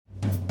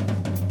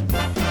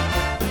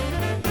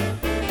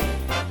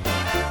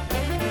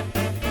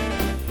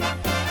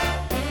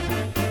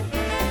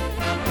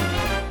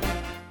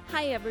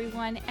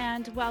everyone,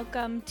 and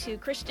welcome to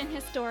Christian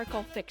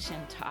Historical Fiction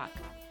Talk.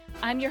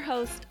 I'm your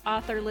host,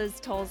 author Liz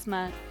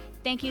Tolsma.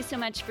 Thank you so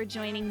much for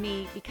joining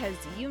me because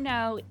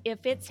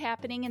if it's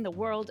happening in the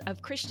world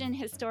of Christian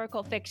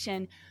historical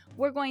fiction,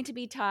 we're going to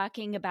be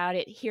talking about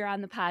it here on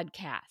the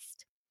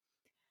podcast.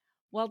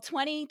 Well,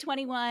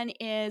 2021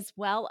 is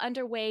well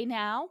underway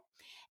now,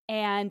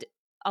 and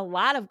a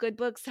lot of good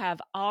books have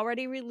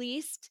already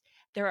released.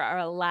 There are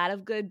a lot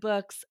of good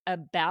books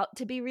about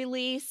to be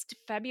released.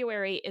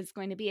 February is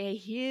going to be a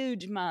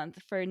huge month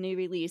for new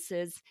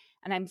releases,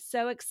 and I'm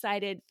so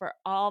excited for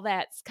all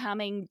that's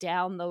coming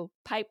down the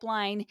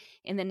pipeline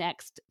in the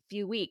next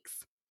few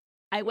weeks.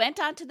 I went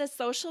onto the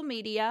social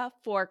media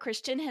for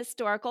Christian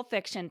Historical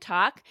Fiction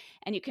Talk,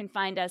 and you can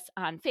find us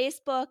on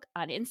Facebook,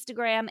 on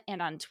Instagram,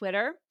 and on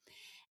Twitter.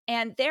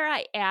 And there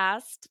I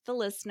asked the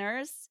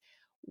listeners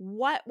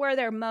what were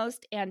their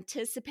most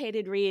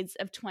anticipated reads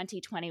of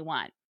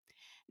 2021.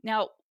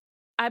 Now,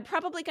 I'm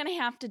probably going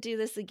to have to do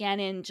this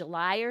again in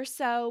July or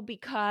so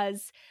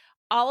because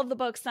all of the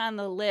books on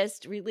the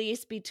list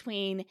release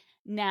between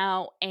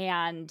now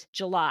and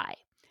July.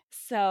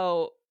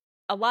 So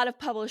a lot of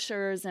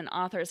publishers and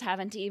authors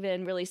haven't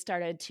even really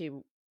started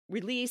to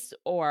release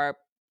or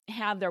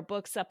have their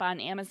books up on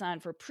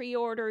Amazon for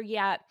pre-order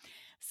yet.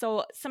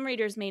 So some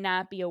readers may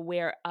not be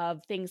aware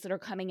of things that are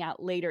coming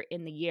out later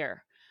in the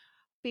year.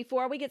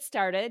 Before we get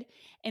started,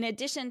 in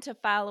addition to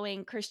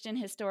following Christian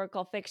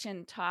Historical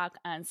Fiction Talk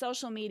on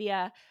social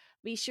media,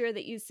 be sure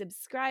that you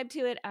subscribe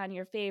to it on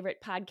your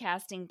favorite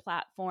podcasting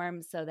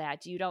platform so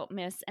that you don't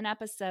miss an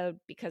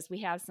episode because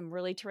we have some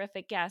really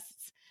terrific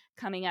guests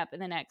coming up in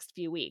the next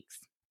few weeks.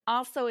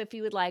 Also, if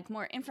you would like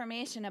more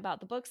information about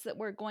the books that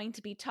we're going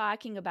to be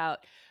talking about,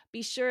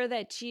 be sure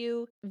that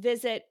you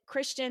visit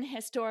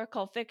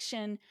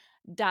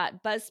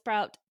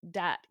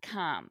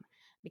christianhistoricalfiction.buzzsprout.com.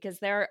 because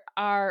there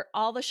are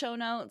all the show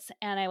notes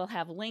and I will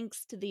have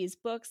links to these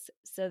books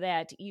so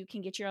that you can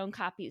get your own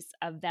copies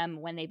of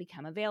them when they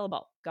become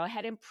available. Go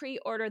ahead and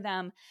pre-order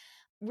them.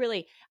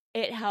 Really,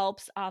 it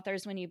helps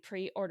authors when you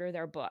pre-order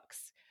their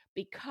books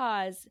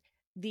because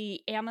the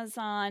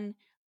Amazon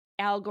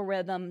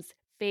algorithms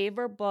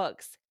favor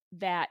books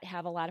that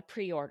have a lot of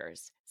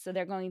pre-orders. So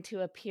they're going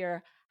to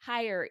appear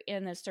higher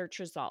in the search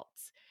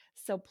results.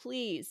 So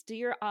please do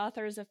your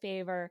authors a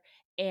favor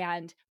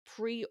and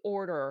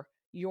pre-order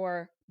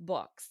your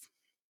books.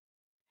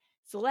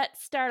 So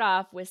let's start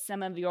off with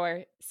some of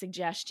your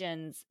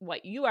suggestions,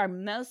 what you are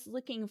most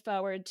looking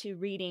forward to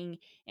reading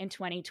in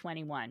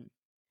 2021.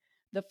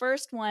 The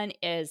first one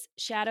is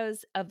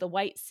Shadows of the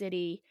White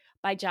City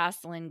by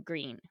Jocelyn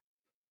Green.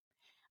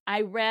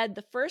 I read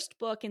the first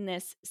book in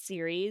this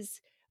series,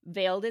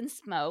 Veiled in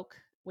Smoke,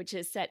 which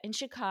is set in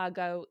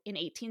Chicago in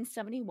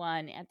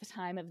 1871 at the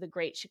time of the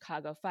Great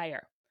Chicago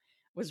Fire.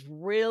 It was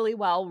really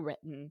well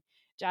written.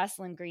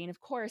 Jocelyn Green, of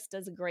course,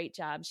 does a great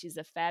job. She's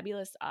a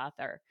fabulous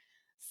author.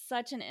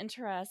 Such an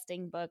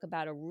interesting book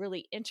about a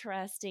really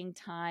interesting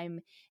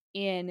time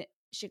in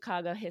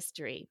Chicago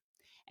history.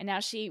 And now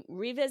she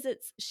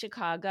revisits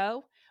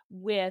Chicago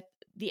with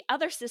the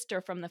other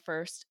sister from the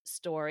first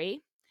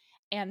story.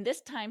 And this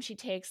time she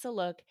takes a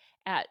look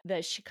at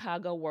the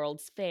Chicago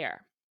World's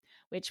Fair,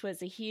 which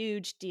was a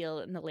huge deal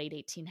in the late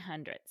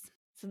 1800s.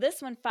 So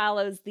this one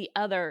follows the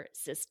other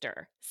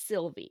sister,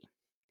 Sylvie.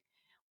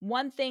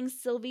 One thing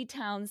Sylvie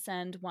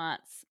Townsend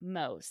wants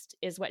most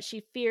is what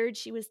she feared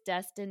she was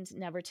destined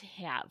never to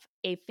have,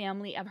 a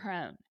family of her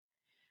own.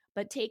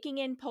 But taking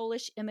in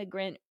Polish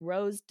immigrant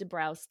Rose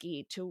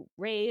Dabrowski to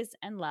raise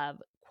and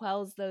love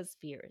quells those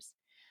fears,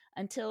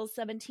 until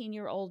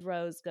 17-year-old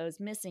Rose goes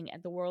missing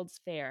at the World's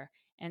Fair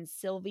and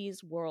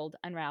Sylvie's world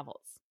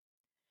unravels.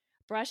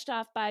 Brushed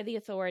off by the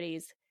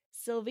authorities,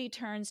 Sylvie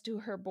turns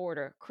to her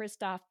boarder,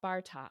 Christoph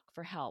Bartok,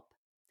 for help.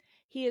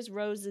 He is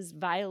Rose's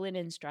violin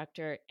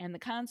instructor and the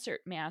concert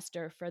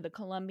master for the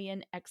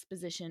Columbian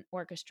Exposition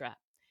Orchestra,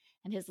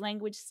 and his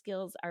language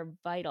skills are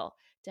vital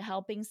to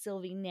helping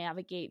Sylvie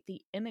navigate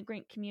the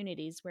immigrant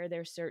communities where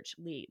their search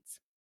leads.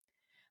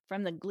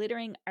 From the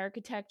glittering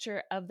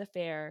architecture of the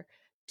fair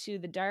to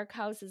the dark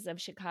houses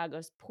of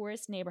Chicago's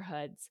poorest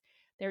neighborhoods,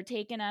 they're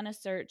taken on a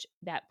search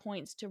that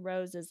points to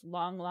Rose's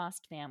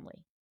long-lost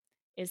family.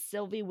 Is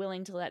Sylvie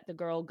willing to let the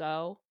girl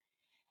go?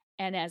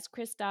 And as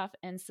Christoph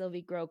and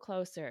Sylvie grow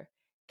closer,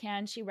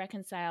 can she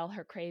reconcile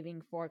her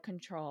craving for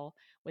control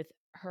with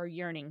her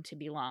yearning to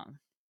belong?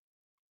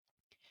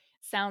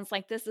 Sounds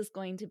like this is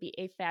going to be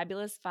a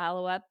fabulous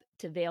follow-up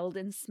to Veiled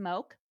in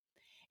Smoke.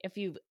 If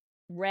you've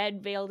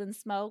read Veiled in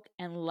Smoke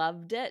and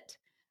loved it,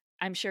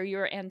 I'm sure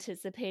you're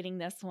anticipating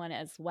this one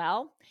as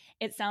well.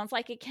 It sounds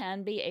like it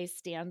can be a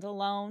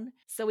standalone.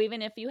 So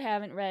even if you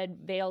haven't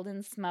read Veiled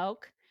in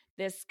Smoke,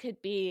 this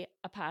could be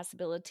a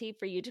possibility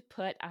for you to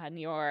put on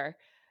your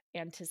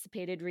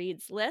anticipated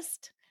reads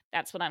list.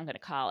 That's what I'm going to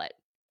call it.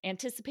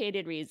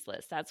 Anticipated reads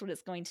list. That's what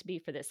it's going to be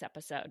for this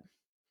episode.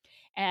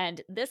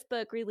 And this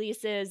book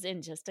releases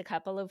in just a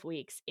couple of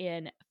weeks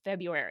in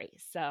February.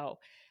 So,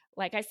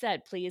 like I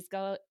said, please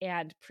go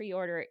and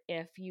pre-order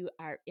if you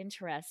are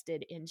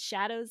interested in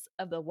Shadows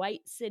of the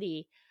White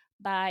City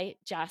by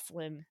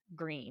Jocelyn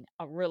Green,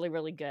 a really,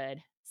 really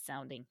good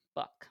sounding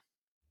book.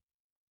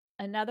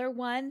 Another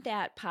one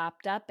that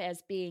popped up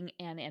as being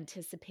an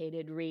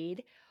anticipated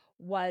read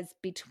was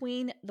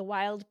Between the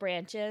Wild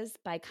Branches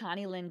by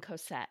Connie Lynn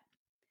Cosette.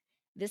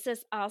 This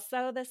is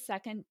also the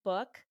second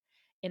book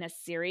in a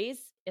series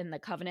in the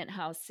Covenant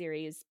House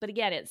series, but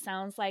again, it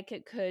sounds like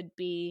it could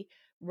be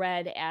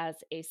read as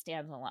a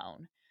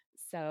standalone.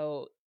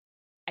 So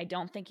I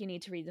don't think you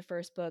need to read the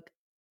first book.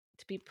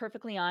 To be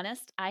perfectly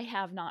honest, I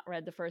have not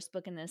read the first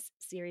book in this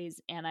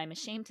series, and I'm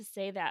ashamed to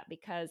say that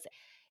because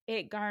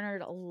it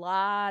garnered a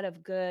lot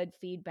of good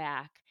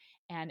feedback,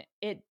 and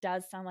it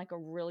does sound like a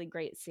really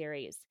great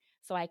series.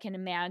 So I can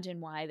imagine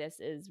why this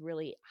is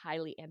really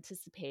highly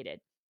anticipated.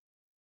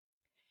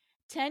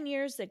 10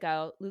 years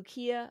ago,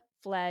 Lucia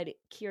fled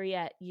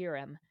Kiryat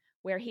Yearim,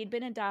 where he'd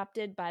been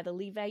adopted by the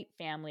Levite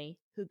family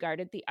who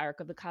guarded the Ark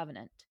of the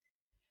Covenant.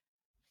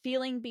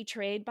 Feeling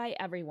betrayed by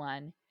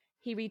everyone,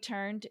 he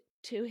returned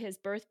to his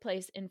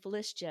birthplace in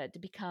Philistia to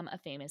become a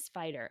famous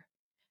fighter.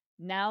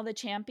 Now the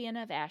champion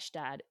of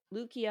Ashdod,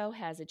 Lucio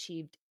has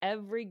achieved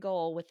every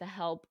goal with the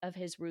help of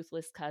his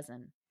ruthless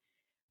cousin.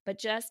 But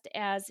just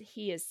as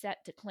he is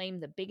set to claim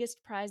the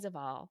biggest prize of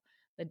all,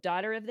 the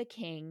daughter of the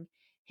king,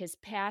 his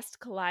past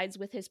collides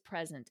with his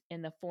present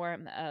in the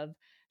form of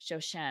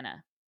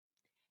Shoshana.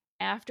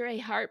 After a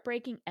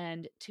heartbreaking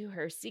end to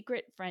her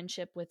secret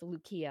friendship with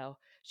Lucio,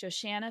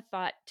 Shoshana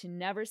thought to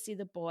never see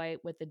the boy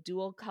with the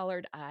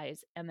dual-colored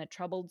eyes and the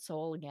troubled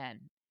soul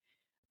again.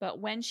 But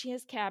when she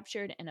is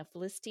captured in a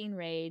Philistine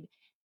raid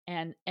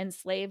and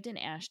enslaved in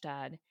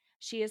Ashdod,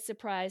 she is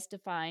surprised to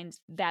find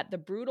that the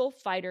brutal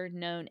fighter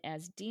known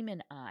as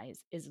Demon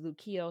Eyes is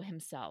Lucio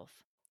himself.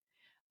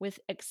 With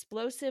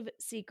explosive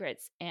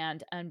secrets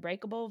and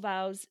unbreakable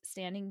vows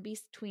standing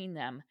between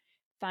them,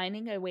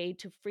 finding a way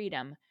to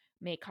freedom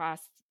may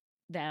cost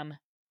them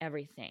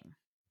everything.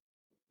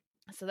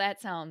 So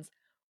that sounds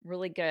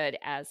really good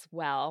as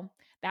well.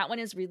 That one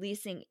is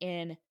releasing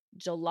in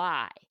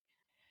July.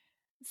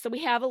 So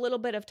we have a little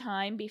bit of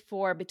time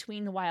before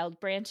Between the Wild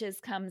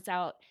Branches comes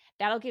out.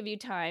 That'll give you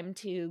time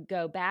to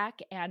go back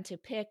and to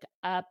pick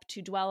up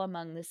To Dwell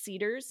Among the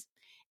Cedars.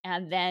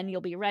 And then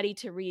you'll be ready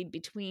to read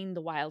Between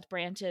the Wild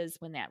Branches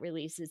when that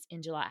releases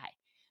in July.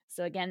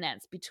 So again,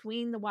 that's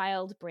Between the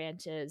Wild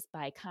Branches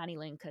by Connie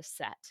Lynn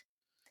Cosette.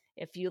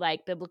 If you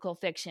like biblical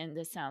fiction,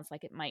 this sounds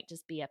like it might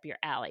just be up your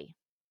alley.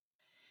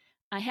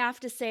 I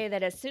have to say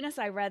that as soon as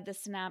I read the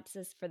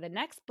synopsis for the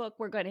next book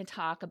we're going to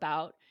talk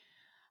about,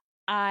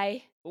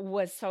 I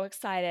was so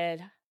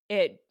excited.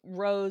 It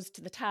rose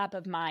to the top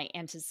of my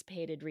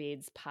anticipated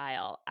reads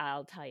pile,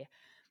 I'll tell you.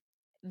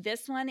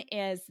 This one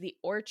is The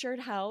Orchard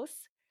House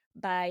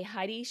by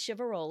Heidi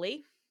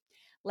Chiavaroli.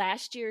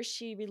 Last year,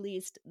 she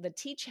released The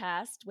Tea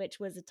Chest, which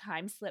was a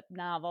time slip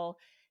novel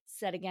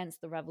set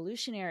against the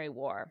Revolutionary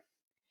War.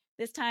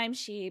 This time,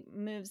 she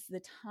moves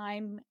the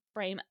time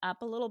frame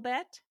up a little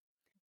bit,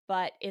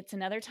 but it's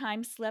another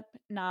time slip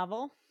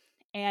novel.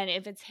 And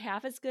if it's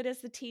half as good as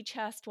The Tea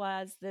Chest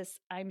was, this,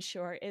 I'm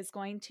sure, is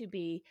going to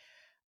be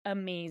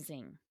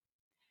amazing.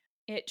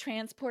 It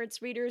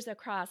transports readers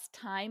across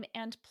time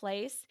and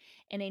place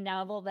in a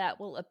novel that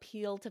will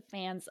appeal to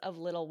fans of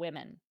Little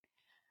Women.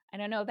 I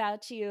don't know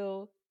about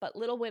you, but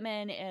Little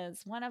Women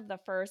is one of the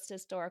first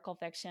historical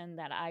fiction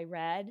that I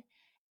read.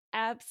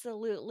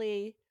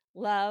 Absolutely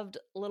loved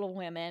Little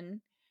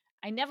Women.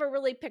 I never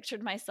really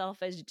pictured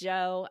myself as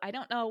Jo. I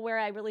don't know where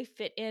I really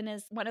fit in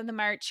as one of the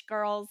March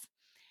girls.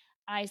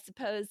 I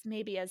suppose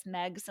maybe as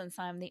Meg, since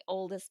I'm the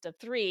oldest of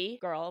three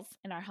girls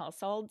in our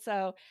household.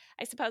 So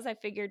I suppose I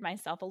figured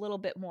myself a little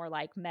bit more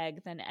like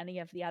Meg than any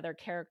of the other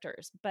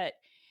characters. But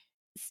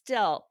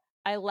still,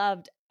 I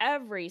loved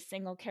every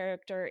single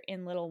character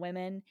in Little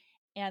Women,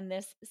 and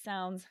this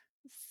sounds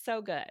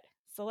so good.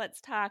 So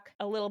let's talk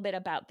a little bit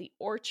about The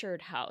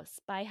Orchard House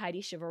by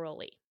Heidi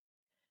Chiavaroli.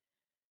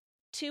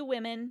 Two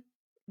women,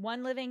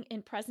 one living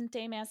in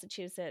present-day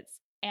Massachusetts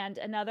and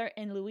another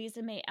in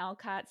Louisa May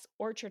Alcott's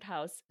Orchard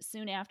House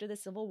soon after the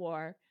Civil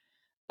War,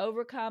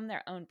 overcome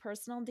their own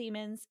personal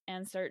demons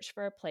and search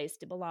for a place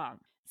to belong.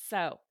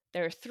 So,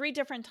 there are 3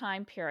 different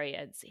time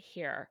periods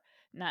here,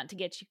 not to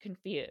get you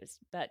confused,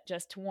 but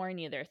just to warn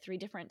you, there are 3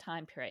 different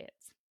time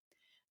periods.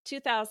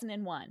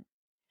 2001.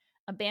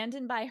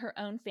 Abandoned by her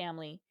own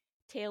family,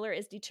 Taylor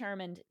is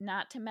determined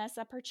not to mess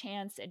up her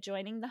chance at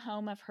joining the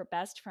home of her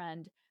best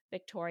friend,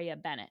 Victoria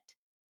Bennett.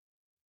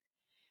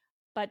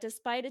 But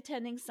despite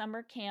attending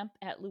summer camp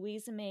at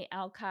Louisa May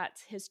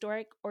Alcott's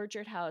historic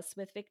Orchard House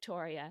with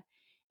Victoria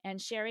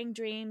and sharing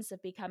dreams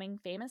of becoming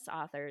famous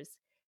authors,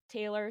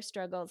 Taylor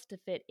struggles to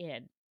fit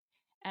in.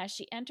 As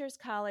she enters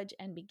college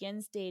and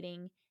begins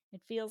dating,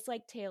 it feels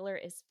like Taylor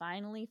is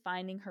finally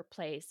finding her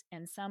place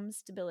and some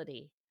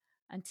stability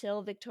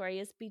until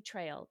Victoria's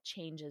betrayal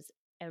changes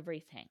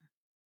everything.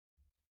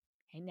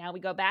 Okay, now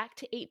we go back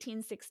to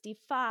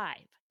 1865.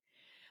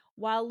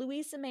 While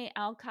Louisa May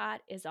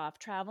Alcott is off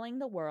traveling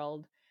the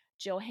world,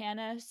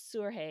 Johanna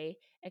Surhay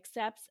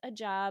accepts a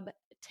job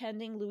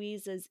tending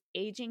Louisa's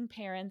aging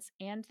parents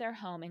and their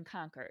home in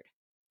Concord.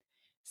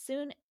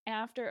 Soon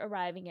after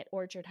arriving at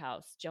Orchard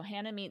House,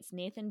 Johanna meets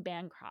Nathan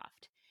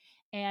Bancroft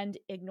and,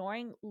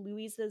 ignoring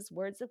Louisa's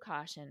words of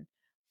caution,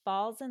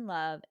 falls in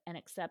love and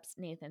accepts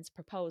Nathan's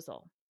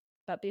proposal.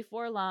 But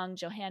before long,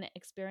 Johanna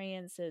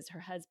experiences her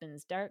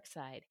husband's dark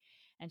side,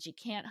 and she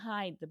can't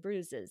hide the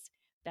bruises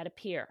that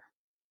appear.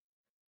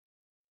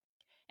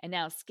 And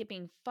now,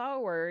 skipping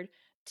forward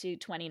to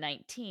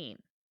 2019.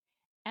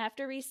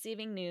 After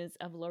receiving news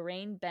of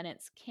Lorraine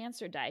Bennett's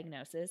cancer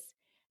diagnosis,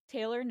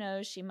 Taylor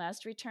knows she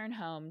must return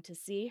home to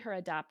see her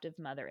adoptive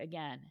mother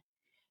again.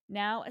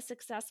 Now a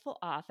successful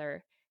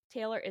author,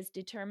 Taylor is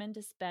determined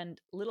to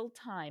spend little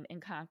time in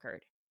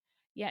Concord.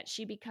 Yet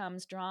she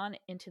becomes drawn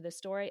into the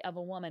story of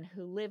a woman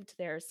who lived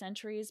there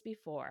centuries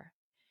before.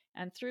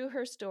 And through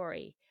her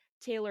story,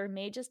 Taylor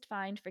may just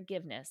find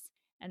forgiveness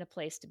and a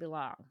place to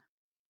belong.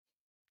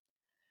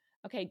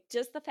 Okay,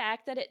 just the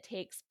fact that it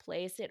takes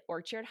place at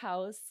Orchard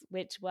House,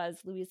 which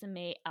was Louisa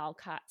May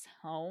Alcott's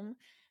home,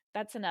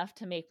 that's enough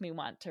to make me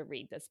want to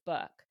read this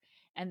book.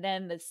 And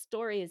then the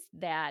stories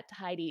that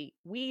Heidi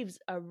weaves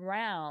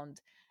around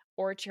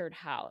Orchard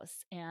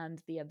House and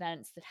the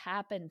events that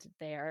happened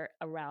there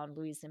around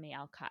Louisa May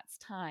Alcott's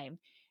time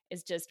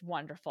is just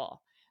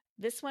wonderful.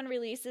 This one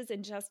releases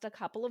in just a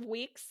couple of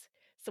weeks,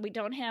 so we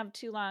don't have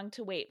too long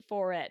to wait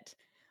for it,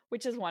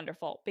 which is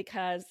wonderful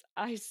because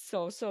I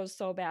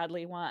so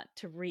badly want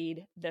to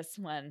read this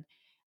one.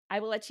 I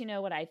will let you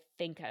know what I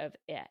think of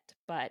it.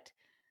 But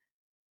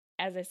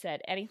as I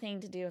said,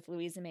 anything to do with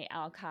Louisa May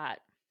Alcott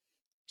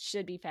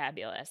should be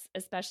fabulous,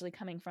 especially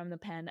coming from the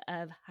pen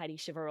of Heidi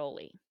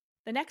Chiavaroli.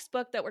 The next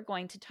book that we're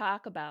going to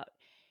talk about,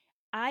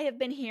 I have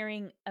been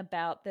hearing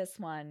about this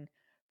one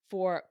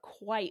for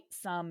quite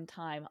some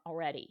time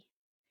already,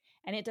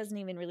 and it doesn't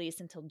even release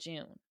until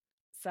June.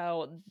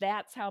 So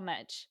that's how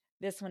much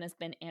this one has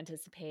been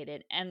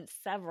anticipated, and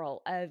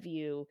several of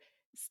you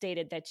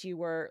stated that you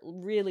were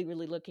really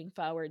looking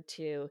forward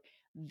to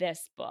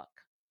this book.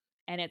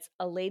 And it's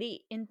A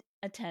Lady in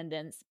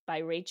Attendance by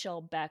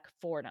Rachel Beck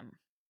Fordham.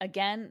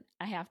 Again,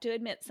 I have to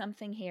admit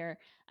something here.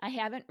 I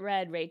haven't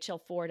read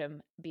Rachel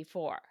Fordham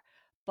before,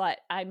 but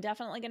I'm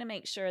definitely going to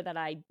make sure that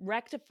I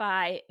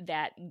rectify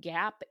that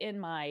gap in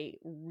my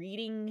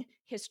reading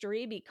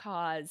history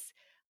because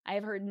I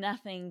have heard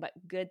nothing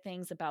but good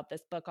things about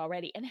this book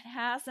already, and it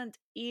hasn't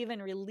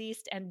even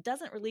released and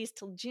doesn't release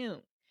till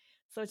June.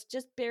 So it's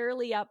just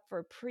barely up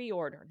for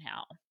pre-order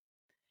now.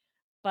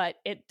 But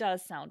it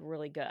does sound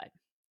really good.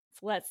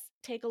 So let's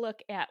take a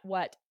look at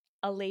what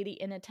A Lady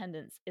in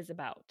Attendance is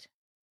about.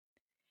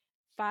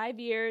 5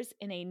 years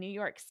in a New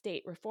York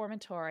State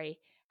reformatory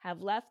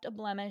have left a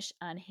blemish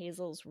on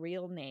Hazel's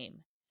real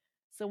name.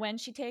 So when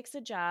she takes a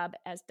job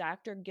as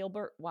Dr.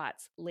 Gilbert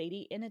Watt's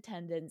lady in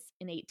attendance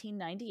in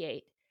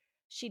 1898,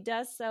 she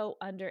does so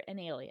under an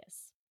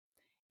alias.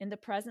 In the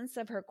presence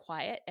of her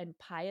quiet and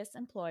pious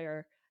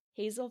employer,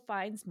 Hazel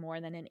finds more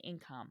than an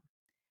income.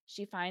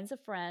 She finds a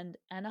friend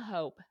and a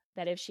hope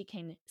that if she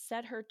can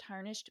set her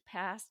tarnished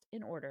past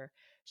in order,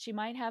 she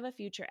might have a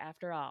future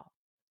after all.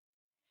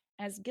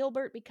 As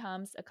Gilbert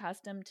becomes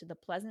accustomed to the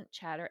pleasant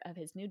chatter of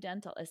his new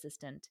dental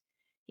assistant,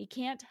 he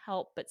can't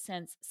help but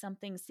sense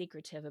something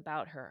secretive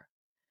about her.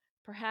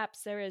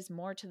 Perhaps there is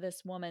more to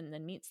this woman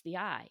than meets the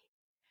eye.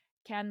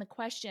 Can the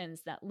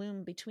questions that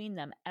loom between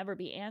them ever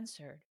be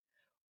answered?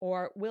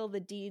 Or will the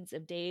deeds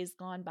of days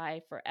gone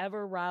by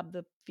forever rob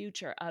the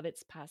future of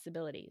its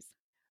possibilities?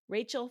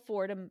 Rachel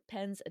Fordham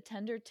pens a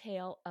tender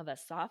tale of a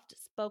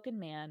soft-spoken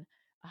man,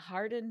 a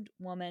hardened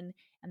woman,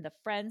 and the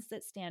friends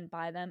that stand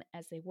by them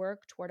as they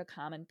work toward a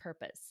common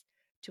purpose,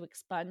 to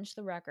expunge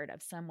the record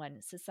of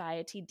someone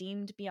society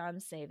deemed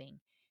beyond saving,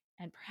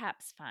 and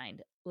perhaps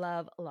find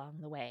love along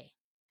the way.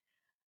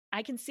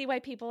 I can see why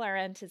people are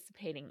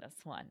anticipating this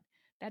one.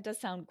 That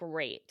does sound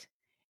great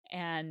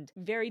and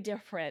very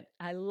different.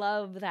 I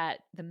love that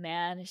the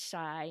man is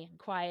shy and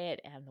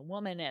quiet and the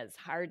woman is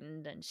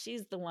hardened and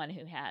she's the one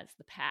who has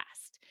the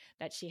past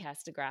that she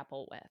has to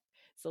grapple with.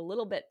 It's a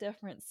little bit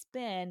different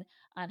spin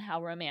on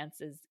how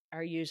romances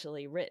are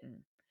usually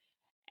written.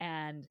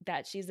 And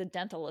that she's a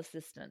dental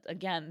assistant.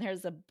 Again,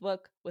 there's a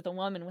book with a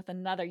woman with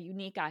another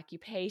unique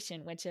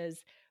occupation, which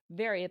is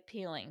very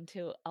appealing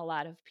to a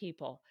lot of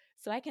people.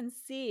 So I can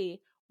see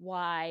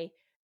why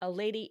A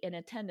Lady in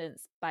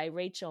Attendance by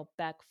Rachel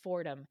Beck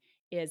Fordham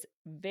is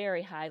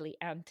very highly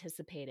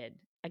anticipated.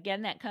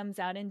 Again, that comes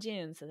out in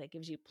June, so that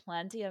gives you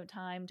plenty of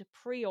time to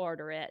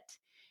pre-order it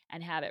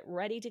and have it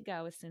ready to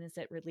go as soon as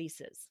it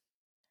releases.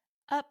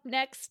 Up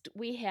next,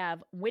 we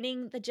have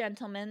Winning the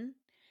Gentleman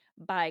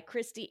by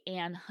Christy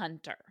Ann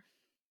Hunter.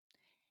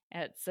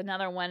 It's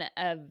another one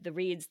of the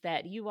reads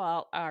that you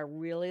all are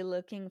really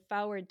looking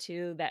forward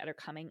to that are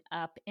coming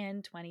up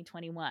in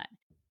 2021.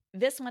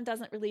 This one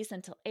doesn't release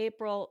until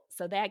April,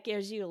 so that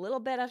gives you a little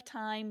bit of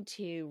time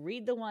to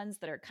read the ones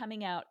that are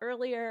coming out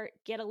earlier,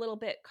 get a little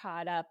bit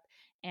caught up,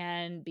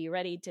 and be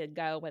ready to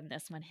go when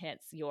this one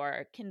hits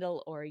your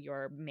Kindle or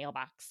your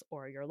mailbox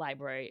or your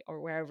library or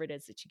wherever it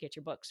is that you get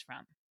your books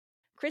from.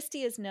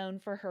 Christy is known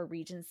for her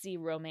Regency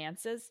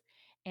romances,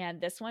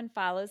 and this one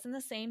follows in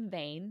the same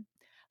vein.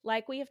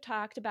 Like we have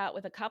talked about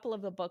with a couple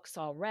of the books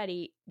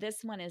already,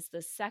 this one is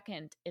the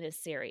second in a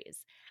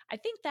series. I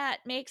think that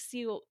makes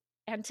you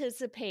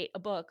anticipate a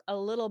book a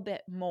little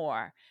bit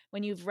more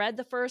when you've read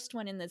the first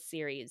one in the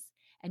series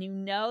and you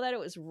know that it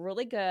was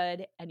really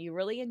good and you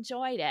really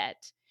enjoyed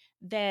it.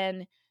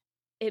 Then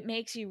it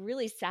makes you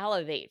really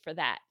salivate for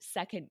that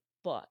second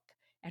book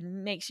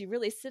and makes you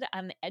really sit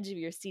on the edge of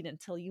your seat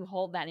until you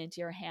hold that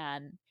into your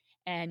hand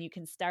and you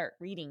can start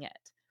reading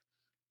it.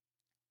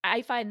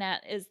 I find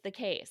that is the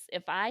case.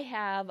 If I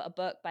have a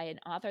book by an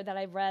author that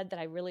I've read that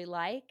I really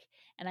like,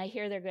 and I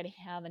hear they're going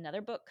to have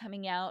another book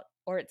coming out,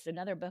 or it's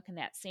another book in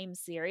that same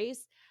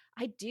series,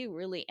 I do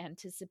really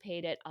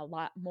anticipate it a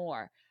lot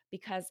more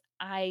because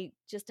I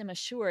just am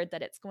assured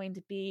that it's going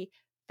to be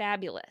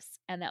fabulous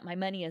and that my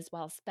money is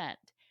well spent.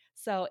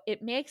 So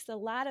it makes a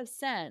lot of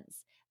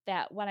sense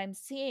that what I'm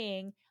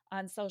seeing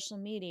on social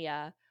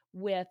media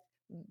with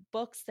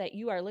books that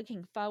you are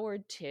looking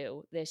forward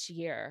to this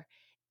year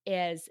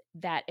is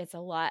that it's a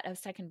lot of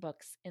second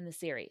books in the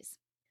series.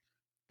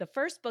 The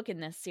first book in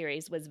this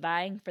series was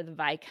vying for the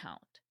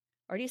Viscount.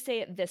 Or do you say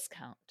it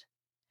Viscount?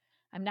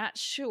 I'm not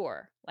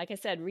sure. Like I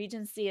said,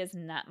 Regency is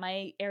not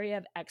my area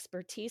of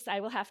expertise. I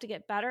will have to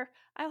get better.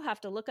 I'll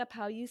have to look up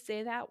how you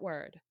say that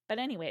word. But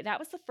anyway, that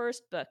was the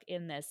first book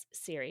in this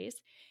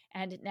series.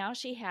 And now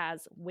she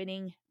has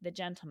Winning the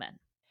Gentleman.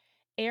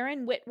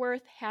 Aaron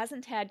Whitworth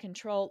hasn't had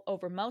control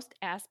over most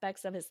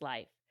aspects of his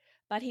life,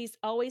 but he's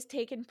always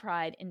taken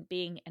pride in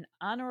being an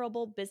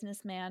honorable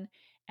businessman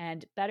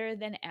and better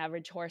than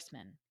average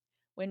horseman.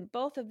 When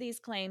both of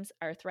these claims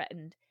are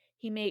threatened,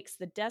 he makes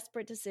the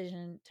desperate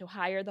decision to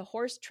hire the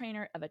horse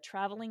trainer of a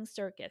traveling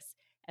circus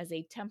as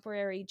a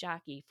temporary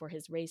jockey for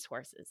his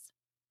racehorses.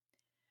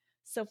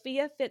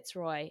 Sophia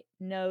Fitzroy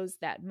knows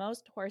that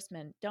most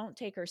horsemen don't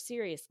take her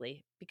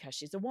seriously because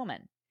she's a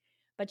woman,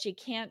 but she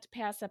can't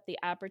pass up the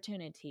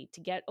opportunity to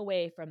get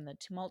away from the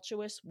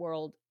tumultuous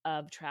world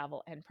of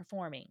travel and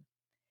performing.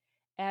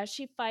 As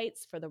she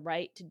fights for the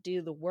right to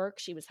do the work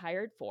she was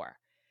hired for,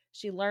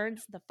 she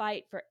learns the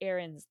fight for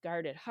Aaron's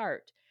guarded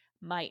heart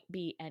might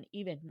be an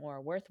even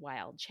more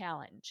worthwhile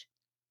challenge.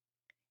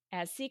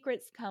 As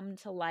secrets come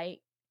to light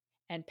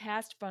and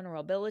past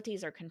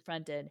vulnerabilities are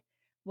confronted,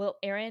 will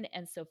Aaron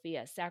and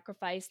Sophia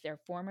sacrifice their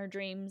former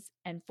dreams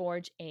and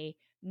forge a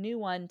new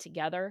one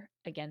together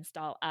against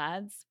all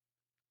odds?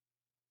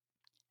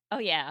 Oh,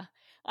 yeah.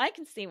 I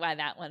can see why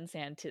that one's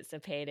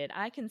anticipated.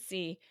 I can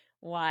see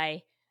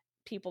why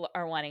people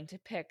are wanting to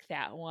pick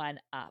that one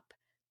up.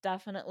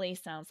 Definitely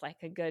sounds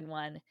like a good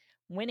one.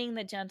 Winning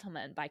the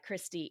Gentleman by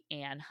Christie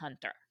Ann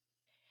Hunter.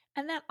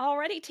 And that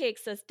already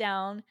takes us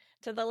down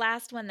to the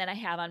last one that I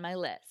have on my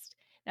list.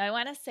 Now, I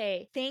want to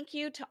say thank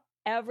you to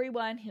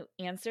everyone who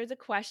answered the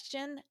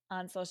question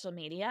on social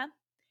media.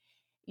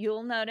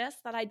 You'll notice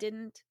that I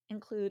didn't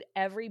include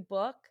every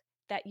book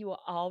that you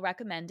all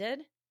recommended.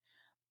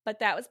 But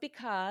that was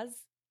because,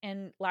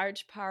 in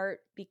large part,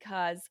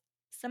 because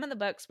some of the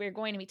books we're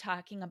going to be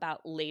talking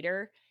about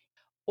later,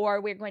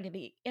 or we're going to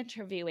be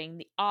interviewing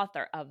the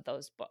author of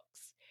those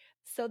books.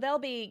 So they'll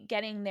be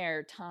getting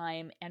their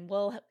time, and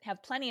we'll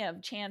have plenty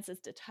of chances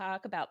to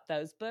talk about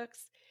those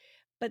books.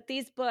 But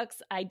these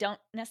books, I don't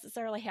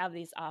necessarily have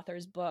these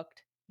authors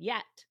booked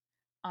yet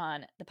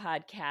on the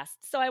podcast.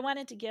 So I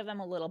wanted to give them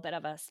a little bit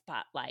of a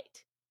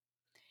spotlight.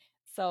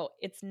 So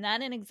it's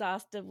not an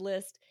exhaustive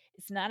list.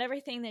 It's not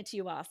everything that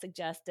you all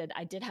suggested.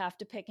 I did have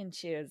to pick and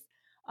choose.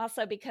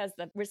 Also, because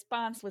the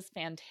response was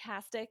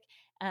fantastic,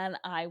 and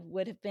I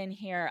would have been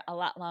here a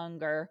lot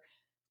longer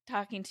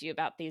talking to you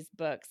about these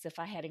books if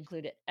I had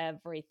included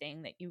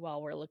everything that you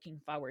all were looking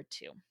forward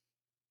to.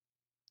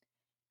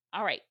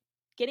 All right,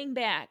 getting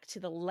back to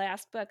the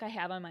last book I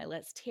have on my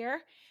list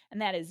here,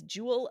 and that is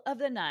Jewel of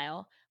the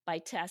Nile by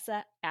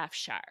Tessa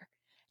Afshar.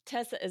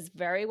 Tessa is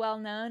very well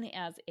known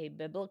as a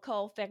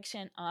biblical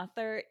fiction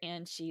author,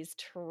 and she's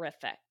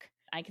terrific.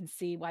 I can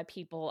see why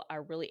people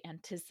are really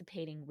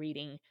anticipating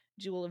reading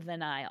Jewel of the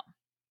Nile.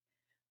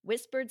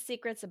 Whispered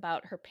secrets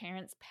about her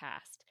parents'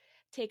 past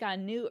take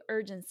on new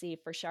urgency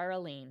for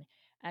Charlene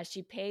as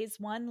she pays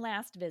one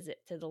last visit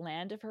to the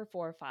land of her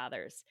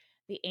forefathers,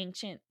 the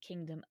ancient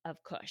kingdom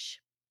of Kush.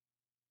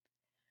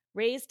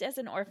 Raised as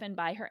an orphan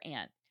by her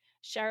aunt,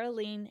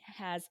 Charlene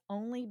has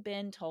only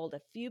been told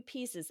a few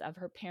pieces of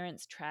her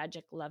parents'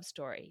 tragic love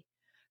story.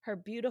 Her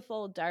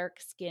beautiful dark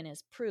skin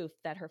is proof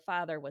that her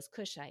father was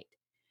Kushite,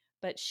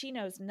 but she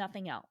knows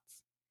nothing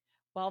else.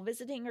 While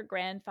visiting her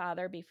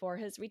grandfather before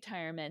his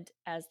retirement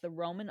as the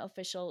Roman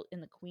official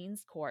in the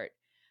Queen's court,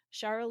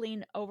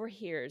 Charlene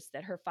overhears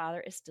that her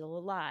father is still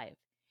alive,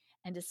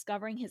 and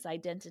discovering his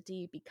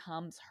identity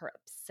becomes her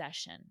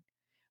obsession.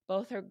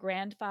 Both her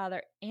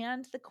grandfather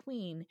and the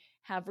Queen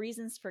have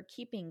reasons for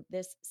keeping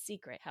this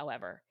secret,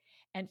 however,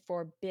 and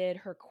forbid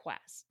her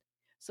quest.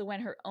 So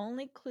when her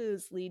only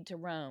clues lead to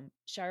Rome,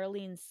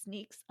 Charlene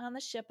sneaks on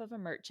the ship of a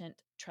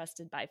merchant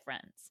trusted by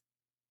friends.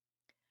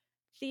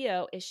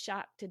 Theo is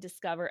shocked to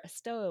discover a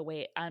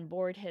stowaway on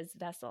board his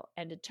vessel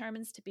and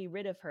determines to be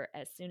rid of her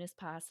as soon as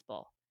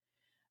possible.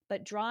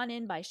 But drawn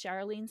in by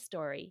Charlene's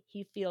story,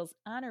 he feels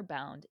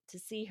honor-bound to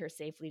see her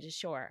safely to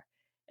shore,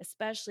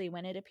 especially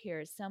when it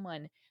appears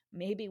someone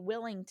may be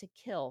willing to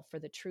kill for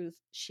the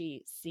truth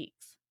she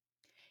seeks.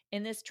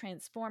 In this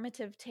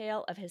transformative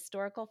tale of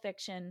historical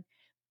fiction,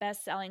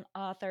 best-selling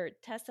author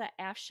Tessa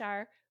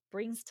Afshar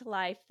brings to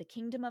life the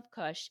Kingdom of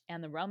Kush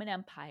and the Roman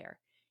Empire,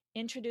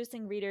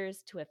 introducing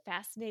readers to a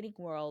fascinating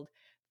world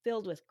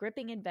filled with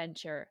gripping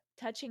adventure,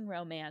 touching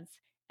romance,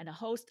 and a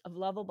host of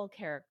lovable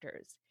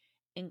characters,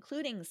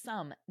 including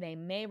some they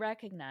may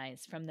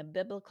recognize from the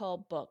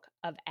biblical book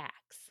of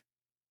Acts.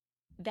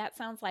 That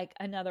sounds like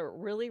another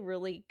really,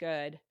 really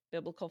good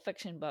biblical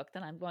fiction book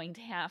that I'm going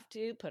to have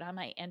to put on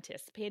my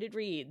anticipated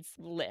reads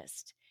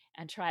list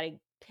and try to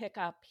pick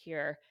up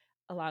here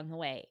along the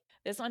way.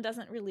 This one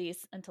doesn't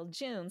release until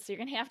June, so you're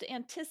going to have to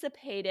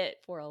anticipate it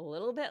for a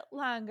little bit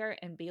longer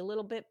and be a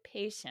little bit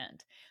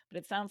patient. But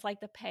it sounds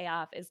like the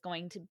payoff is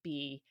going to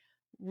be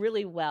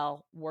really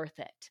well worth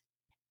it.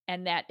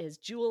 And that is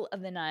Jewel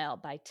of the Nile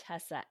by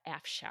Tessa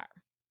Afshar.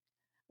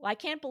 Well, I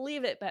can't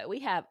believe it, but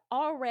we have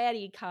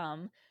already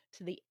come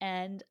to the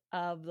end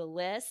of the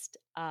list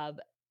of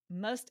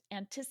most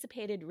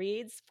anticipated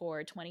reads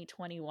for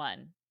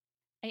 2021.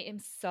 I am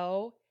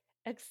so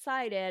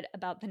excited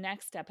about the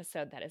next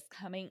episode that is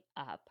coming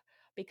up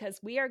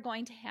because we are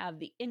going to have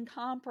the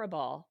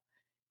incomparable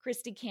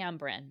Christy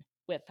Cambron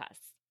with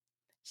us.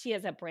 She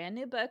has a brand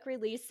new book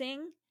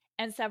releasing,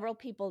 and several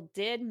people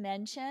did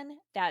mention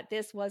that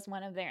this was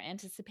one of their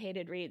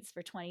anticipated reads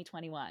for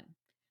 2021.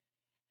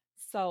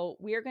 So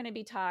we're going to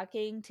be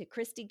talking to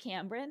Christy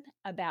Cambron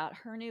about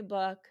her new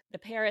book, The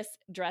Paris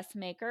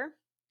Dressmaker.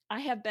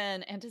 I have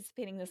been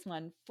anticipating this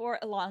one for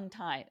a long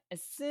time.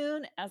 As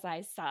soon as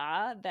I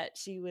saw that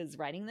she was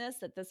writing this,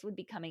 that this would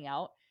be coming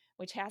out,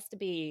 which has to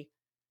be,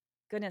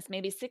 goodness,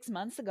 maybe 6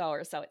 months ago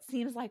or so. It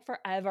seems like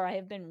forever I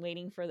have been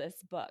waiting for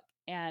this book,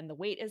 and the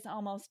wait is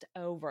almost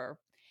over.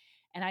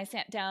 And I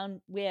sat down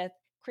with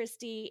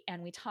Christy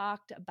and we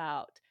talked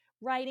about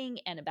writing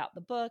and about the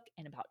book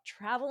and about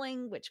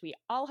traveling, which we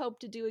all hope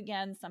to do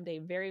again someday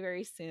very,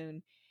 very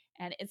soon.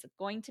 And it's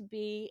going to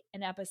be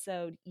an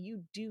episode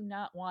you do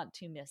not want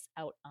to miss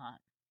out on.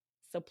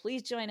 So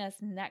please join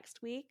us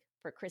next week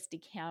for Christy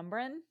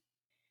Cambron.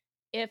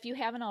 If you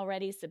haven't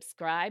already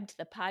subscribed to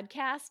the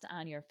podcast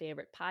on your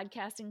favorite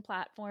podcasting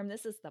platform,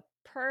 this is the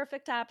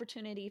perfect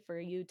opportunity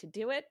for you to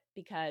do it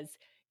because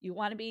you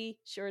want to be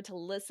sure to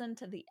listen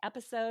to the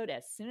episode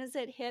as soon as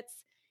it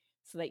hits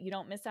so that you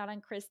don't miss out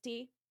on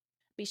Christy.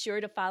 Be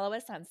sure to follow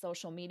us on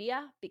social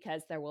media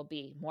because there will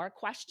be more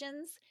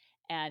questions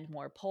and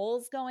more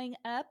polls going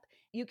up.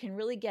 You can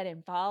really get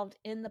involved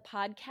in the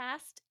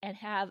podcast and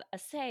have a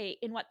say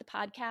in what the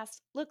podcast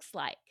looks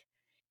like.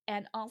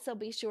 And also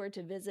be sure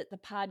to visit the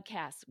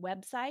podcast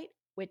website,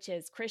 which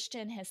is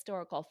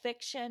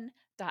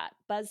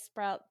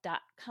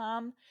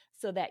christianhistoricalfiction.buzzsprout.com,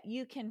 so that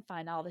you can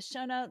find all the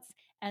show notes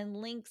and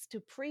links to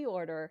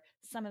pre-order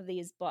some of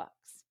these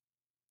books.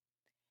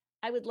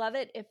 I would love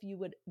it if you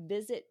would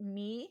visit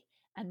me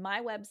and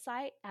my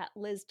website at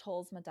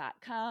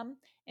liztolsma.com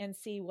and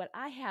see what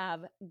I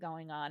have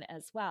going on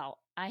as well.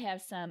 I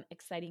have some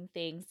exciting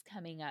things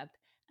coming up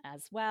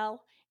as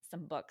well,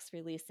 some books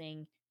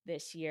releasing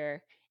this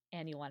year,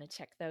 and you want to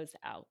check those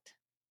out.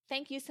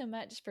 Thank you so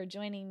much for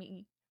joining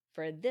me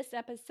for this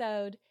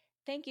episode.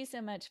 Thank you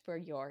so much for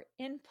your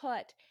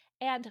input,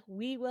 and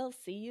we will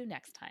see you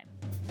next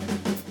time.